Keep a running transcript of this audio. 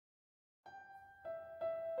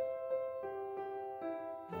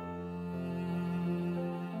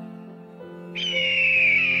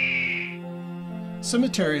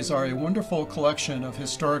Cemeteries are a wonderful collection of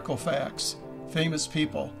historical facts, famous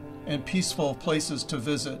people, and peaceful places to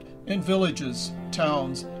visit in villages,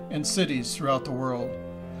 towns, and cities throughout the world.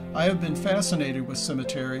 I have been fascinated with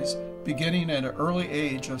cemeteries beginning at an early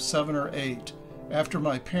age of 7 or 8, after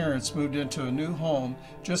my parents moved into a new home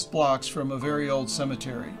just blocks from a very old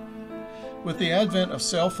cemetery. With the advent of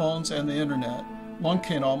cell phones and the internet, one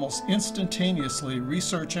can almost instantaneously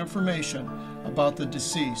research information about the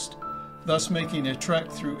deceased, thus making a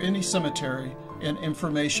trek through any cemetery an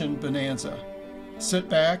information bonanza. Sit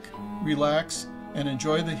back, relax, and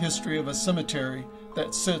enjoy the history of a cemetery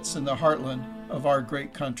that sits in the heartland of our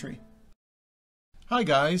great country. Hi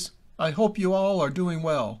guys, I hope you all are doing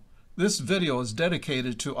well. This video is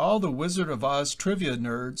dedicated to all the Wizard of Oz trivia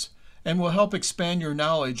nerds and will help expand your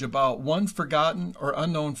knowledge about one forgotten or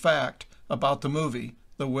unknown fact about the movie,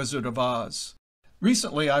 The Wizard of Oz.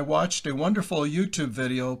 Recently, I watched a wonderful YouTube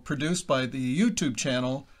video produced by the YouTube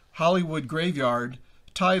channel Hollywood Graveyard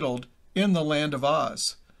titled In the Land of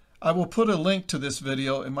Oz. I will put a link to this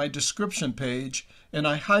video in my description page, and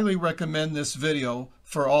I highly recommend this video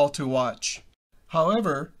for all to watch.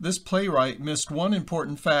 However, this playwright missed one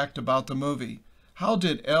important fact about the movie. How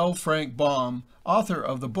did L. Frank Baum, author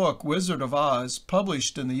of the book Wizard of Oz,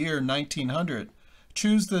 published in the year 1900,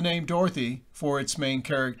 choose the name Dorothy for its main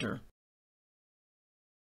character?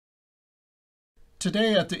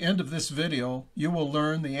 Today, at the end of this video, you will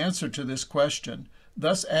learn the answer to this question,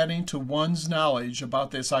 thus adding to one's knowledge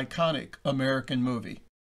about this iconic American movie.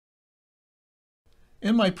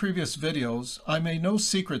 In my previous videos, I made no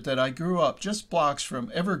secret that I grew up just blocks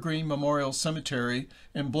from Evergreen Memorial Cemetery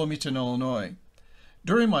in Bloomington, Illinois.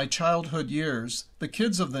 During my childhood years, the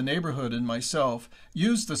kids of the neighborhood and myself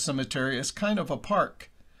used the cemetery as kind of a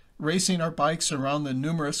park, racing our bikes around the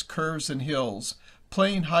numerous curves and hills,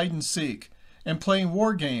 playing hide and seek, and playing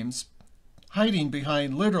war games, hiding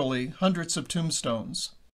behind literally hundreds of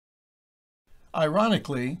tombstones.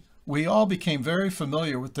 Ironically, we all became very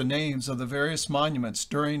familiar with the names of the various monuments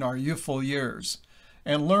during our youthful years,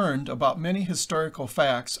 and learned about many historical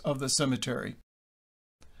facts of the cemetery.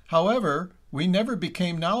 However, we never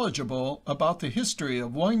became knowledgeable about the history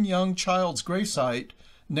of one young child's gravesite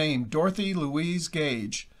named Dorothy Louise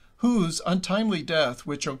Gage, whose untimely death,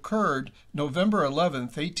 which occurred November 11,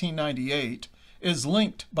 1898, is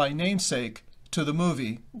linked by namesake to the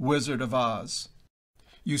movie Wizard of Oz.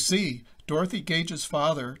 You see, Dorothy Gage's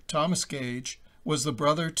father, Thomas Gage, was the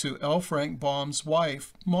brother to L. Frank Baum's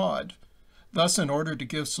wife, Maud. Thus, in order to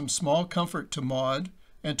give some small comfort to Maud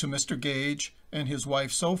and to Mr. Gage and his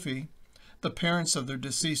wife Sophie, the parents of their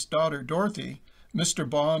deceased daughter Dorothy, Mr.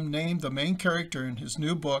 Baum named the main character in his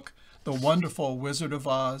new book, The Wonderful Wizard of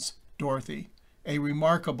Oz, Dorothy, a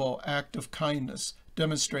remarkable act of kindness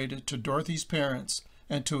demonstrated to Dorothy's parents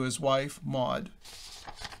and to his wife, Maud.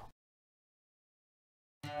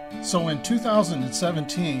 So in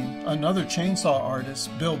 2017, another chainsaw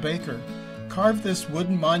artist, Bill Baker, carved this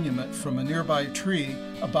wooden monument from a nearby tree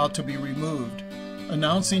about to be removed,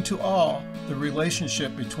 announcing to all the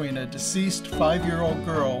relationship between a deceased 5-year-old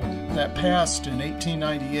girl that passed in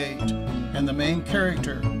 1898 and the main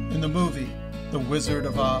character in the movie, The Wizard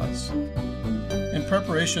of Oz. In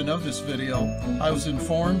preparation of this video, I was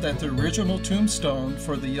informed that the original tombstone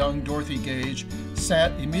for the young Dorothy Gage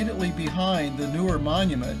sat immediately behind the newer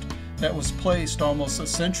monument that was placed almost a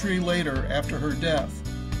century later after her death.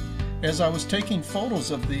 As I was taking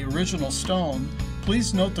photos of the original stone,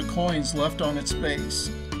 please note the coins left on its base,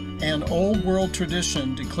 an old world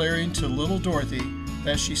tradition declaring to little Dorothy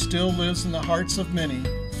that she still lives in the hearts of many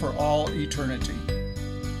for all eternity.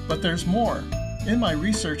 But there's more. In my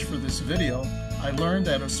research for this video, I learned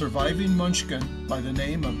that a surviving Munchkin by the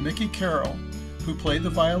name of Mickey Carroll, who played the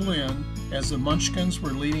violin as the Munchkins were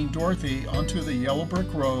leading Dorothy onto the Yellow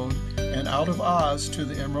Brick Road and out of Oz to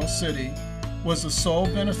the Emerald City, was the sole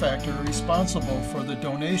benefactor responsible for the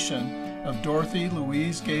donation of Dorothy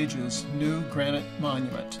Louise Gage's new granite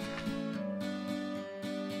monument.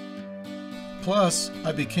 Plus,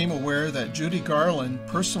 I became aware that Judy Garland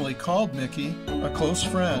personally called Mickey a close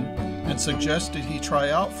friend and suggested he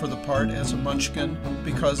try out for the part as a Munchkin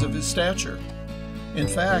because of his stature. In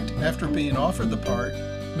fact, after being offered the part,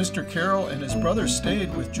 Mr. Carroll and his brother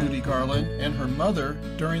stayed with Judy Garland and her mother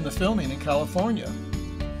during the filming in California.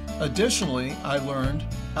 Additionally, I learned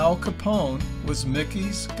Al Capone was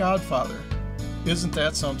Mickey's godfather. Isn't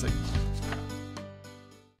that something?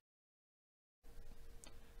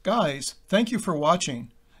 Guys, thank you for watching.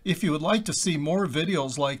 If you would like to see more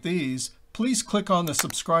videos like these, please click on the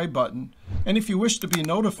subscribe button. And if you wish to be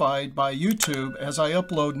notified by YouTube as I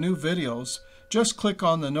upload new videos, just click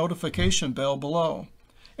on the notification bell below.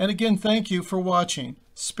 And again, thank you for watching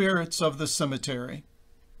Spirits of the Cemetery.